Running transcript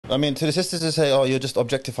I mean, to the sisters to say, oh, you're just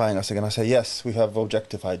objectifying us again. I say, yes, we have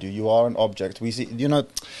objectified you. You are an object. We see, you know,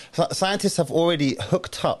 scientists have already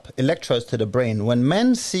hooked up electrodes to the brain. When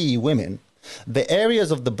men see women, the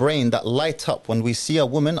areas of the brain that light up when we see a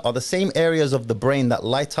woman are the same areas of the brain that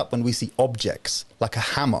light up when we see objects, like a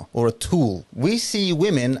hammer or a tool. We see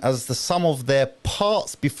women as the sum of their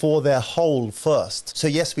parts before their whole first. So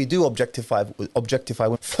yes, we do objectify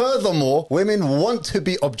women. Furthermore, women want to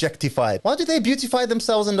be objectified. Why do they beautify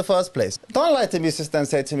themselves in the first place? Don't lie to me, sister, and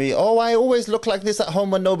say to me, oh, I always look like this at home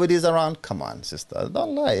when nobody's around. Come on, sister,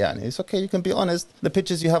 don't lie, yani. It's okay, you can be honest. The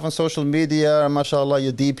pictures you have on social media, mashallah,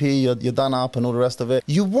 your DP, your done up and all the rest of it.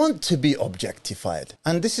 You want to be objectified.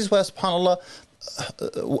 And this is where, subhanAllah,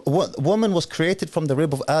 woman was created from the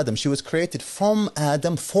rib of Adam. She was created from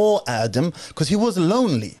Adam, for Adam, because he was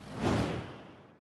lonely.